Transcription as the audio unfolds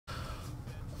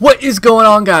What is going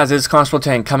on, guys? It's Constable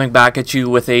 10 coming back at you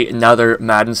with another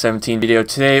Madden 17 video.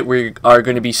 Today we are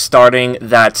going to be starting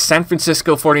that San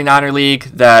Francisco 49er League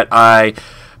that I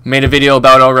made a video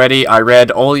about already. I read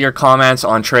all your comments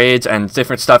on trades and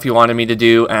different stuff you wanted me to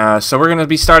do. So we're going to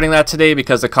be starting that today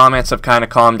because the comments have kind of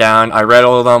calmed down. I read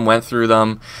all of them, went through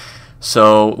them.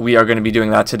 So we are going to be doing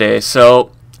that today.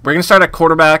 So we're going to start at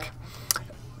quarterback.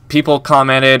 People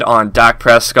commented on Dak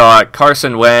Prescott,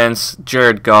 Carson Wentz,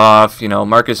 Jared Goff,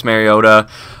 Marcus Mariota,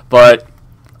 but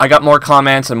I got more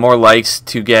comments and more likes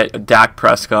to get Dak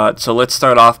Prescott, so let's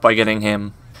start off by getting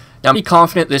him. Now, I'm pretty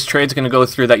confident this trade's going to go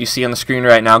through that you see on the screen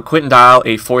right now. Quentin Dial,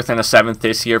 a 4th and a 7th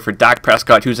this year for Dak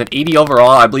Prescott, who's an 80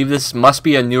 overall. I believe this must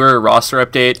be a newer roster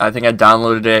update. I think I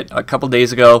downloaded it a couple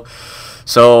days ago.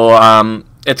 So,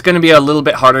 it's going to be a little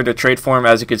bit harder to trade for him.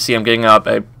 As you can see, I'm getting up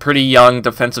a pretty young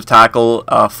defensive tackle,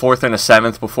 4th and a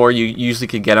 7th. Before, you usually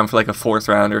could get him for like a 4th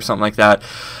round or something like that.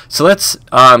 So let's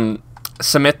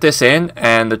submit this in,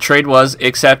 and the trade was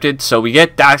accepted. So we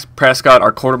get Dak Prescott,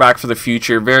 our quarterback for the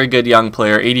future. Very good young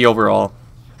player, 80 overall.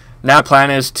 Now the plan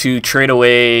is to trade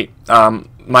away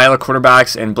my other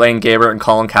quarterbacks and Blaine Gabbert and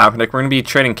Colin Kaepernick. We're going to be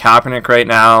trading Kaepernick right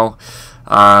now.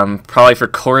 Probably for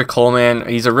Corey Coleman.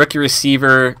 He's a rookie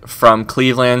receiver from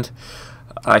Cleveland.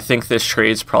 I think this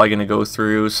trade's probably going to go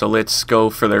through. So let's go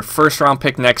for their 1st round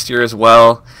pick next year as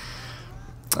well.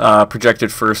 Projected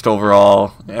 1st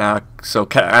overall. Yeah. So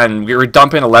and we were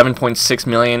dumping 11.6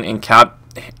 million in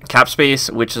cap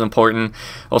space, which is important.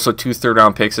 Also, 2 3rd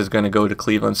round picks is going to go to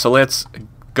Cleveland. So let's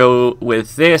go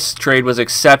with this. Trade was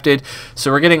accepted. So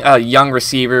we're getting a young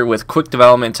receiver with quick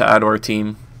development to add to our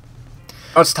team.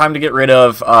 Now it's time to get rid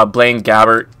of Blaine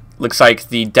Gabbert. Looks like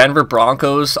the Denver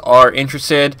Broncos are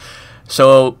interested.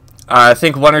 So I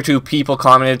think 1 or 2 people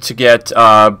commented to get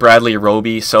Bradley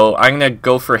Roby. So I'm going to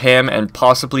go for him and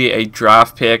possibly a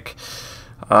draft pick.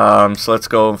 So let's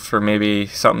go for maybe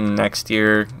something next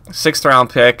year. 6th round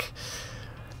pick.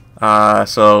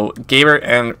 So Gabbert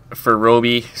and for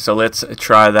Roby. So let's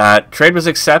try that. Trade was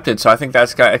accepted. So I think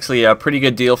that's actually a pretty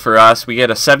good deal for us. We get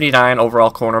a 79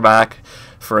 overall cornerback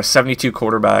for a 72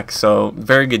 quarterback, so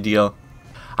very good deal.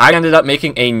 I ended up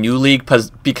making a new league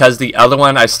because the other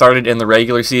one I started in the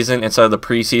regular season instead of the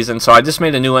preseason, so I just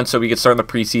made a new one so we could start in the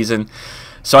preseason.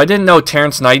 So I didn't know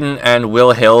Terrence Knighton and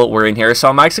Will Hill were in here, so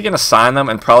I'm actually going to sign them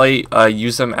and probably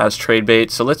use them as trade bait.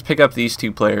 So let's pick up these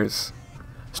 2 players.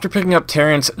 After picking up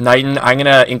Terrence Knighton, I'm going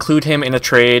to include him in a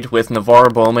trade with Navarro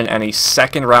Bowman and a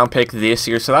 2nd round pick this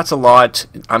year. So that's a lot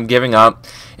I'm giving up.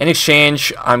 In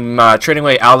exchange, I'm trading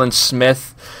away Aldon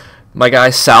Smith. My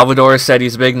guy Salvador said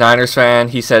he's a big Niners fan.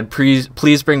 He said, please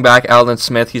bring back Aldon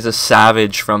Smith. He's a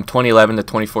savage from 2011 to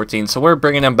 2014. So we're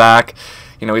bringing him back.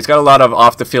 He's got a lot of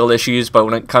off-the-field issues, but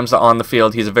when it comes to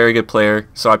on-the-field, he's a very good player.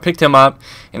 So I picked him up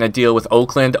in a deal with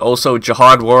Oakland. Also,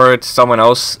 Jihad Ward, someone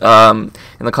else in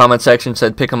the comment section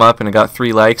said pick him up, and I got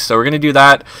 3 likes. So we're going to do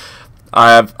that.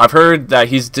 I've heard that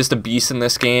he's just a beast in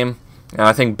this game.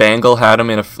 I think Bengal had him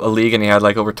in a league, and he had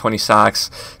like over 20 sacks.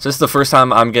 So this is the first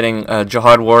time I'm getting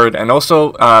Jihad Ward, and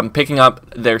also picking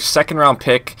up their 2nd round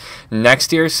pick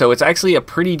next year. So it's actually a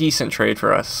pretty decent trade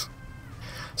for us.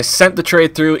 I sent the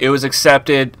trade through, it was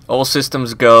accepted, all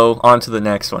systems go, on to the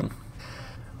next one.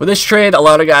 With this trade, a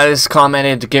lot of guys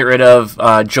commented to get rid of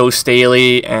Joe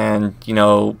Staley and,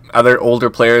 other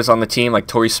older players on the team like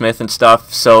Torrey Smith and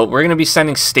stuff. So we're going to be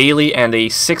sending Staley and a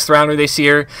 6th rounder this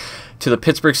year to the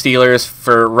Pittsburgh Steelers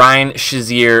for Ryan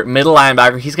Shazier, middle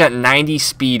linebacker. He's got 90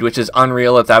 speed, which is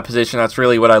unreal at that position. That's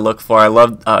really what I look for. I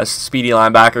love speedy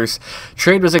linebackers.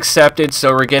 Trade was accepted,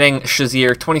 so we're getting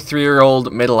Shazier,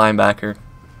 23-year-old middle linebacker.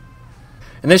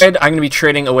 In this trade, I'm going to be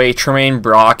trading away Tremaine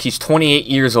Brock. He's 28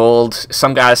 years old.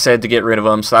 Some guys said to get rid of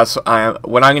him, so that's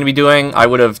what I'm going to be doing. I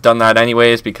would have done that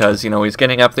anyways because, he's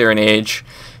getting up there in age.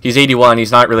 He's 81.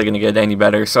 He's not really going to get any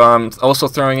better. So I'm also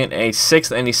throwing in a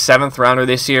 6th and a 7th rounder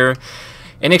this year.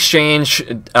 In exchange,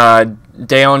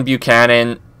 Dayon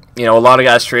Buchanan, a lot of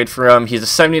guys trade for him. He's a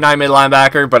 79 mid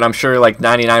linebacker, but I'm sure like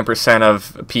 99%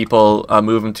 of people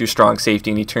move him to strong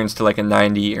safety, and he turns to like a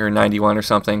 90 or 91 or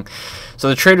something. So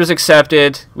the trade was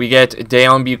accepted. We get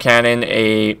Dayon Buchanan,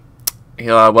 he's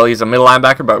a middle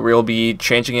linebacker, but we'll be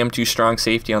changing him to strong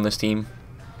safety on this team.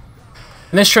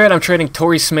 In this trade, I'm trading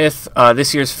Torrey Smith,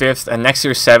 this year's 5th and next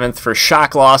year's 7th, for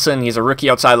Shaq Lawson. He's a rookie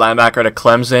outside linebacker out of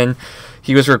Clemson.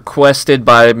 He was requested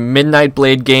by Midnight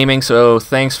Blade Gaming, so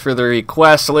thanks for the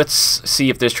request. So let's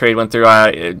see if this trade went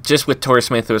through. Just with Torrey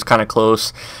Smith, it was kind of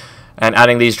close. And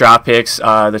adding these draft picks,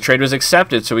 the trade was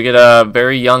accepted, so we get a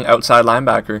very young outside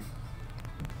linebacker.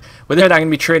 With it, I'm going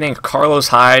to be trading Carlos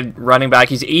Hyde, running back.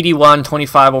 He's 81,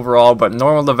 25 overall, but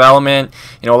normal development.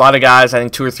 You know, a lot of guys, I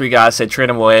think 2 or 3 guys said trade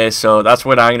him away, so that's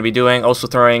what I'm going to be doing. Also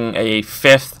throwing a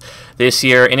 5th this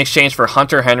year in exchange for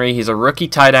Hunter Henry. He's a rookie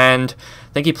tight end.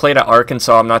 I think he played at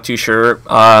Arkansas. I'm not too sure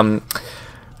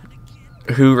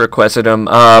who requested him.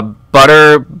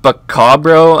 Butter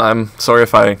Bacabro. I'm sorry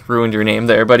if I ruined your name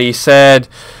there, but he said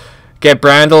get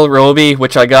Brandel Roby,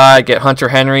 which I got, get Hunter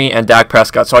Henry, and Dak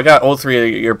Prescott. So I got all 3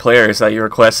 of your players that you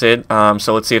requested.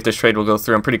 So let's see if this trade will go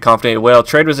through. I'm pretty confident it will.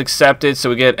 Trade was accepted, so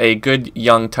we get a good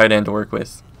young tight end to work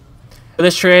with. For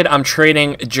this trade, I'm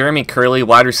trading Jeremy Curley,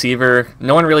 wide receiver.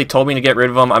 No one really told me to get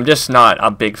rid of him. I'm just not a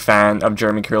big fan of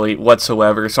Jeremy Curley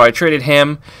whatsoever. So I traded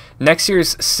him, next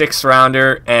year's 6th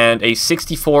rounder, and a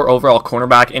 64 overall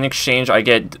cornerback. In exchange, I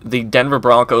get the Denver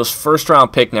Broncos 1st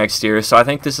round pick next year. So I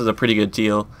think this is a pretty good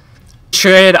deal.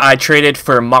 Trade I traded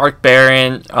for Mark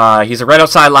Barron. He's a right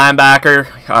outside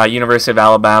linebacker, University of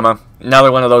Alabama.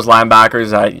 Another one of those linebackers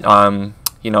that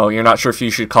you know, you're not sure if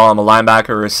you should call him a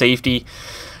linebacker or a safety.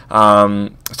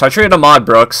 So I traded Ahmad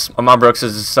Brooks. Ahmad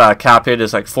Brooks' cap hit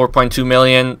is like $4.2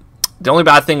 million. The only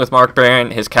bad thing with Mark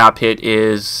Barron, his cap hit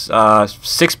is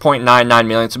 $6.99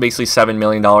 million, so basically $7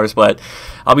 million. But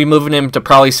I'll be moving him to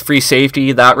probably free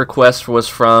safety. That request was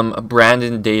from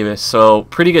Brandon Davis. So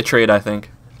pretty good trade, I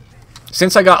think.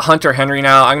 Since I got Hunter Henry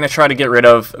now, I'm going to try to get rid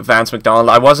of Vance McDonald.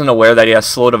 I wasn't aware that he has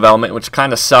slow development, which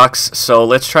kind of sucks. So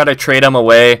let's try to trade him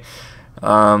away.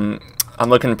 I'm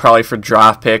looking probably for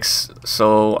draft picks.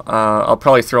 So I'll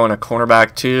probably throw in a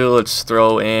cornerback too. Let's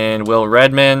throw in Will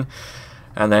Redmond.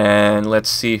 And then let's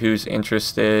see who's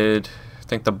interested. I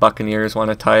think the Buccaneers want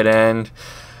a tight end.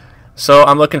 So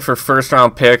I'm looking for 1st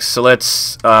round picks. So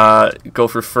let's go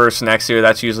for 1st next year.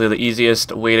 That's usually the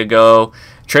easiest way to go.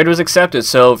 Trade was accepted.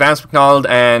 So Vance McDonald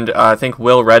and I think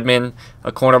Will Redmond,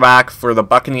 a cornerback for the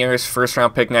Buccaneers, 1st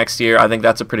round pick next year. I think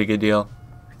that's a pretty good deal.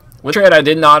 With trade, I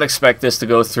did not expect this to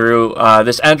go through.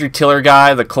 This Andrew Tiller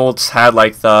guy, the Colts had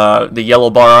like the yellow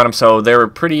bar on him, so they were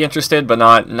pretty interested, but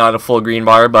not a full green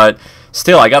bar. But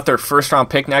still, I got their 1st round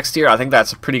pick next year. I think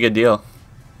that's a pretty good deal.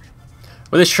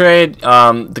 With this trade,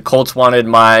 the Colts wanted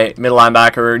my middle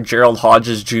linebacker, Gerald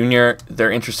Hodges Jr. They're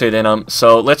interested in him.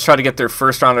 So let's try to get their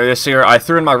 1st rounder this year. I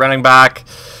threw in my running back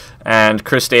and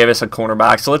Chris Davis, a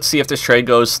cornerback. So let's see if this trade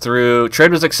goes through.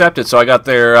 Trade was accepted, so I got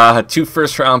their 2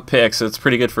 1st round picks. So it's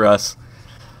pretty good for us.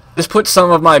 Just put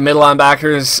some of my middle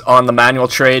linebackers on the manual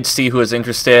trade, see who is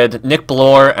interested. Nick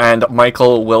Ballore and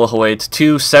Michael Wilhoit,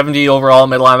 2 70 overall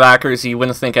middle linebackers. You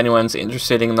wouldn't think anyone's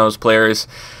interested in those players.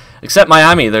 Except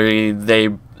Miami, they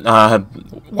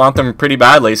want them pretty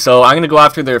badly. So I'm going to go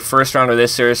after their 1st rounder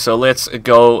this year. So let's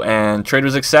go, and trade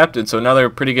was accepted. So another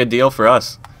pretty good deal for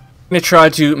us. I'm going to try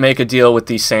to make a deal with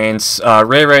the Saints.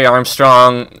 Ray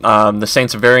Armstrong, the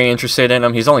Saints are very interested in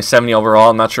him. He's only 70 overall.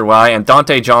 I'm not sure why. And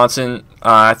Dante Johnson,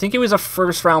 I think he was a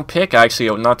 1st round pick actually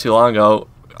not too long ago.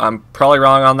 I'm probably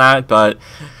wrong on that, but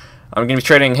I'm going to be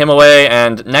trading him away,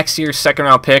 and next year's 2nd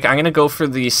round pick, I'm going to go for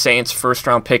the Saints' 1st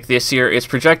round pick this year. It's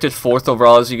projected 4th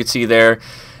overall, as you can see there.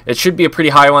 It should be a pretty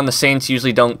high one. The Saints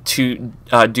usually don't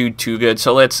do too good,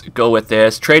 so let's go with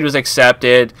this. Trade was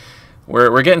accepted.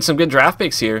 We're getting some good draft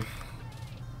picks here.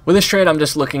 With this trade, I'm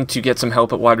just looking to get some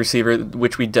help at wide receiver,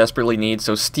 which we desperately need.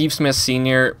 So Steve Smith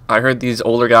Sr., I heard these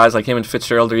older guys like him and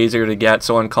Fitzgerald are easier to get,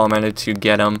 so uncommented to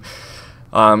get him.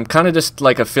 Kind of just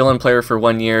like a fill-in player for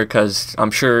 1 year, because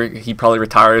I'm sure he probably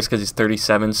retires because he's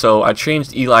 37. So I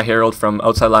changed Eli Harold from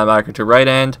outside linebacker to right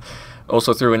end.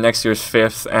 Also threw in next year's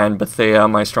 5th and Bethea,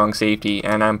 my strong safety.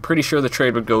 And I'm pretty sure the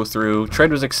trade would go through.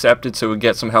 Trade was accepted, so we'd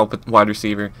get some help with wide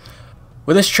receiver.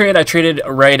 With this trade, I traded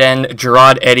right end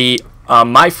Gerard Eddy.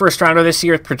 My 1st rounder this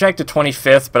year is projected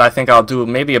 25th, but I think I'll do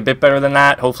maybe a bit better than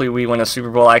that. Hopefully we win a Super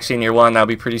Bowl actually in year 1. That would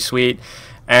be pretty sweet.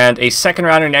 And a 2nd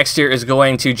rounder next year is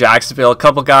going to Jacksonville. A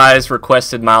couple guys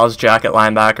requested Miles Jack at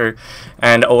linebacker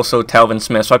and also Telvin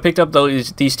Smith. So I picked up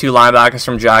these 2 linebackers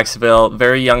from Jacksonville.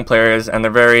 Very young players, and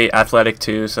they're very athletic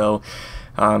too. So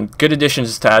good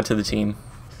additions to add to the team.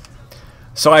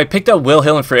 So I picked up Will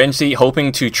Hill in free agency,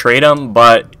 hoping to trade him,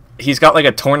 but he's got like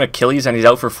a torn Achilles and he's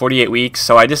out for 48 weeks.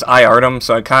 So I just IR'd him.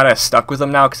 So I kind of stuck with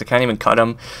him now because I can't even cut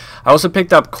him. I also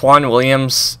picked up Quan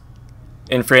Williams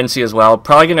in free agency as well.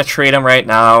 Probably going to trade him right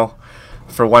now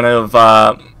for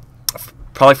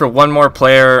probably for one more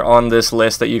player on this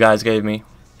list that you guys gave me.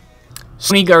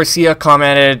 Sonny Garcia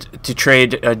commented to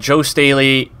trade Joe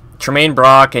Staley, Tremaine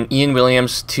Brock, and Ian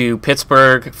Williams to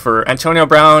Pittsburgh for Antonio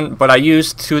Brown, but I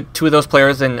used two of those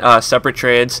players in separate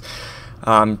trades.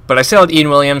 But I sold Ian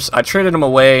Williams. I traded him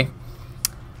away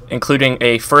including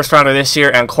a first rounder this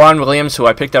year, and Quan Williams, who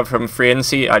I picked up from free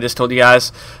agency. I just told you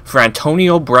guys, for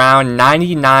Antonio Brown,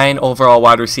 99 overall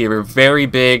wide receiver. Very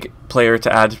big player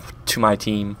to add to my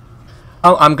team.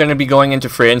 I'm going to be going into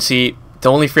free agency.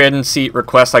 The only free agency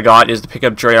request I got is to pick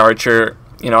up Dre Archer.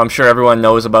 You know, I'm sure everyone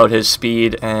knows about his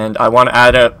speed, and I want to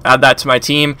add that to my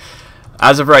team.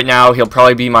 As of right now, he'll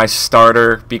probably be my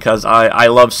starter because I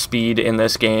love speed in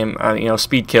this game. You know,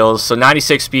 speed kills. So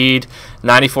 96 speed,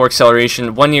 94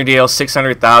 acceleration, 1-year deal,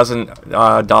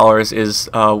 $600,000 is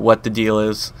what the deal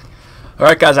is.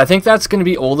 Alright guys, I think that's going to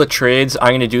be all the trades I'm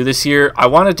going to do this year. I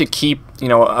wanted to keep, you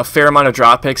know, a fair amount of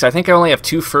draft picks. I think I only have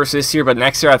 2 firsts this year, but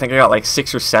next year I think I got like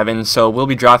 6 or 7. So we'll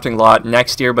be drafting a lot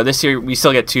next year, but this year we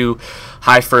still get 2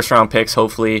 high first round picks,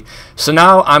 hopefully. So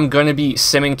now I'm going to be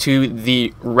simming to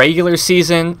the regular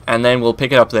season, and then we'll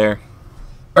pick it up there.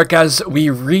 Alright guys, we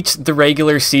reached the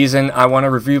regular season. I want to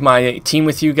review my team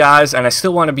with you guys, and I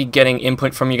still want to be getting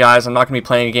input from you guys. I'm not going to be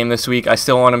playing a game this week. I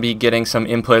still want to be getting some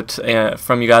input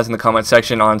from you guys in the comment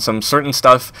section on some certain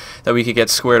stuff that we could get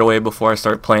squared away before I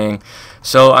start playing.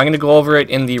 So I'm going to go over it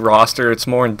in the roster. It's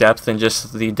more in depth than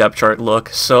just the depth chart look.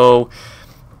 So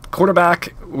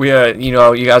quarterback, you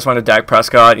know, you guys wanted Dak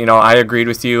Prescott. You know, I agreed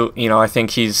with you. You know, I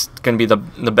think he's going to be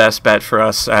the best bet for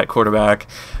us at quarterback.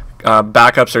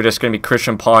 Backups are just going to be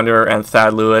Christian Ponder and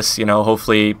Thad Lewis. You know,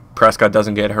 hopefully Prescott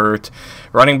doesn't get hurt.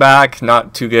 Running back,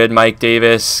 not too good. Mike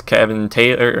Davis, Kelvin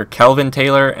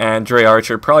Taylor, and Dre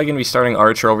Archer. Probably going to be starting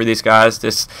Archer over these guys.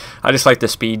 I just like the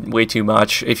speed way too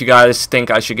much. If you guys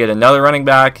think I should get another running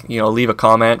back, you know, leave a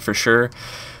comment for sure.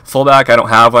 Fullback, I don't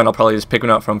have one. I'll probably just pick one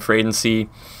up from free agency.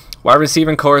 Wide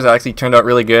receiving cores actually turned out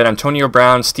really good. Antonio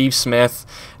Brown, Steve Smith,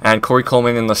 and Corey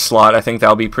Coleman in the slot. I think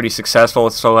that'll be pretty successful.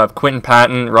 So we'll have Quentin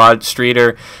Patton, Rod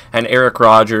Streeter, and Eric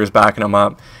Rogers backing them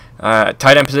up.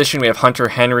 Tight end position, we have Hunter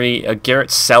Henry,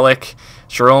 Garrett Selleck,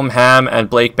 Jerome Ham,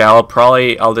 and Blake Bell.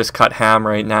 Probably I'll just cut Ham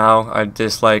right now. I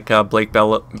just like Blake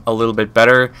Bell a little bit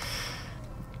better.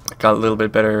 Got a little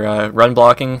bit better run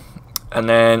blocking. And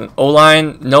then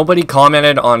O-line, nobody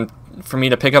commented on for me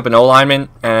to pick up an O-lineman,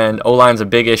 and O-line's a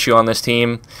big issue on this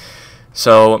team.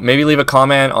 So maybe leave a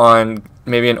comment on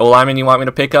maybe an O-lineman you want me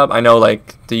to pick up. I know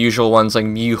like the usual ones like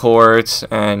Mewhort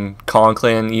and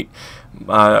Conklin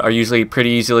are usually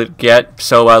pretty easy to get.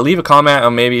 So leave a comment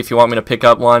on maybe if you want me to pick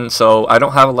up one. So I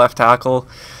don't have a left tackle.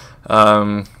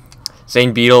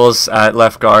 Zane Beadles at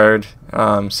left guard.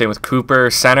 Same with Cooper.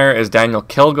 Center is Daniel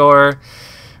Kilgore.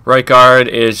 Right guard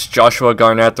is Joshua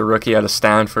Garnett, the rookie out of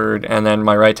Stanford, and then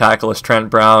my right tackle is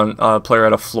Trent Brown, player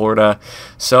out of Florida.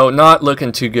 So not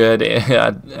looking too good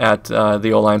at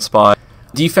the O-line spot.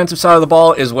 Defensive side of the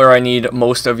ball is where I need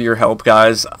most of your help,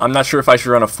 guys. I'm not sure if I should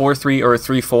run a 4-3 or a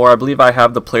 3-4. I believe I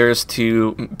have the players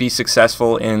to be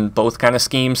successful in both kind of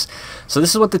schemes. So this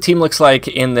is what the team looks like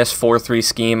in this 4-3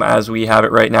 scheme as we have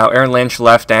it right now. Aaron Lynch,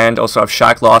 left end. Also have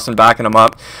Shaq Lawson backing him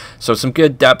up. So some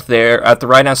good depth there. At the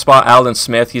right hand spot, Aldon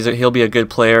Smith. He'll be a good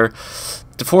player.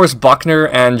 DeForest Buckner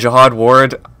and Jahad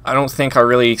Ward, I don't think are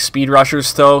really speed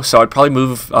rushers though. So I'd probably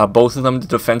move both of them to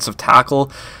defensive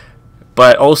tackle.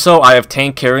 But also, I have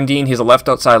Tank Carradine. He's a left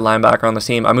outside linebacker on the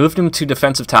team. I moved him to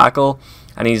defensive tackle,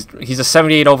 and he's a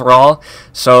 78 overall.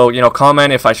 So, you know,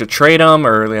 comment if I should trade him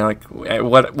or, you know, like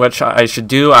what I should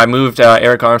do. I moved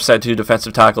Eric Armstead to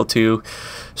defensive tackle too.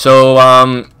 So,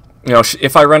 you know,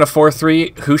 if I run a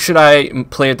 4-3, who should I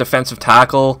play at defensive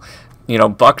tackle? You know,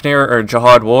 Buckner or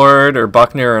Jahad Ward or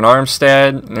Buckner and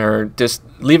Armstead, or just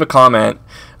leave a comment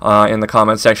in the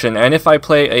comment section. And if I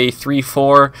play a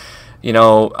 3-4. You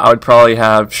know, I would probably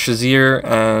have Shazier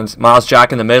and Miles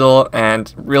Jack in the middle,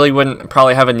 and really wouldn't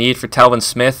probably have a need for Telvin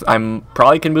Smith. I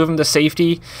probably can move him to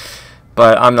safety,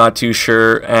 but I'm not too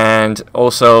sure. And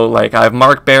also, like, I have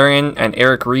Mark Barron and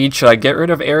Eric Reed. Should I get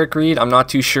rid of Eric Reed? I'm not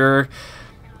too sure,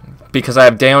 because I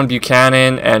have Deion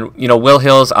Buchanan and, you know, Will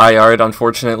Hill's IR'd,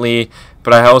 unfortunately.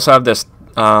 But I also have this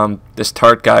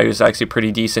Tart guy who's actually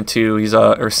pretty decent too. He's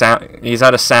out of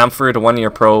Samford, 1-year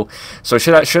pro. So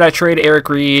should I trade Eric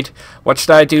Reed? What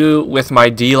should I do with my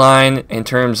D-line in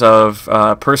terms of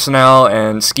personnel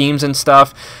and schemes and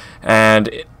stuff?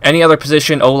 And any other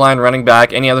position, O-line, running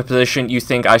back, any other position you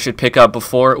think I should pick up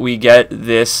before we get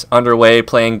this underway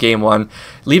playing game 1,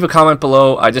 leave a comment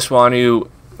below. I just want to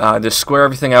just square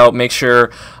everything out, make sure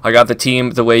I got the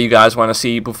team the way you guys want to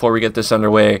see before we get this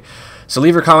underway. So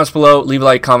leave your comments below, leave a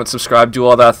like, comment, subscribe, do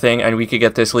all that thing, and we could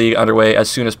get this league underway as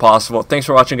soon as possible. Thanks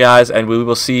for watching, guys, and we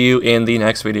will see you in the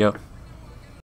next video.